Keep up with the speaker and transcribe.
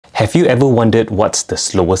Have you ever wondered what's the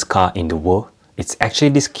slowest car in the world? It's actually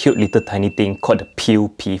this cute little tiny thing called the Peel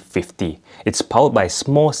P50. It's powered by a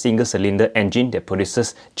small single-cylinder engine that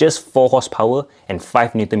produces just 4 horsepower and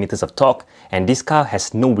 5 Nm of torque, and this car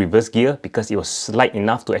has no reverse gear because it was light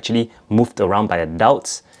enough to actually move around by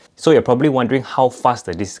adults. So you're probably wondering how fast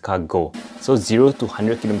does this car go? So 0 to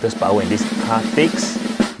 100 km per hour and this car takes?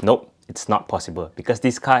 Nope, it's not possible because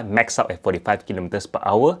this car maxed out at 45 km per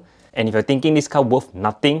hour. And if you're thinking this car worth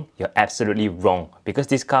nothing, you're absolutely wrong. Because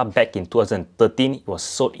this car back in 2013, it was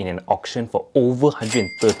sold in an auction for over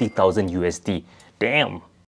 130,000 USD. Damn!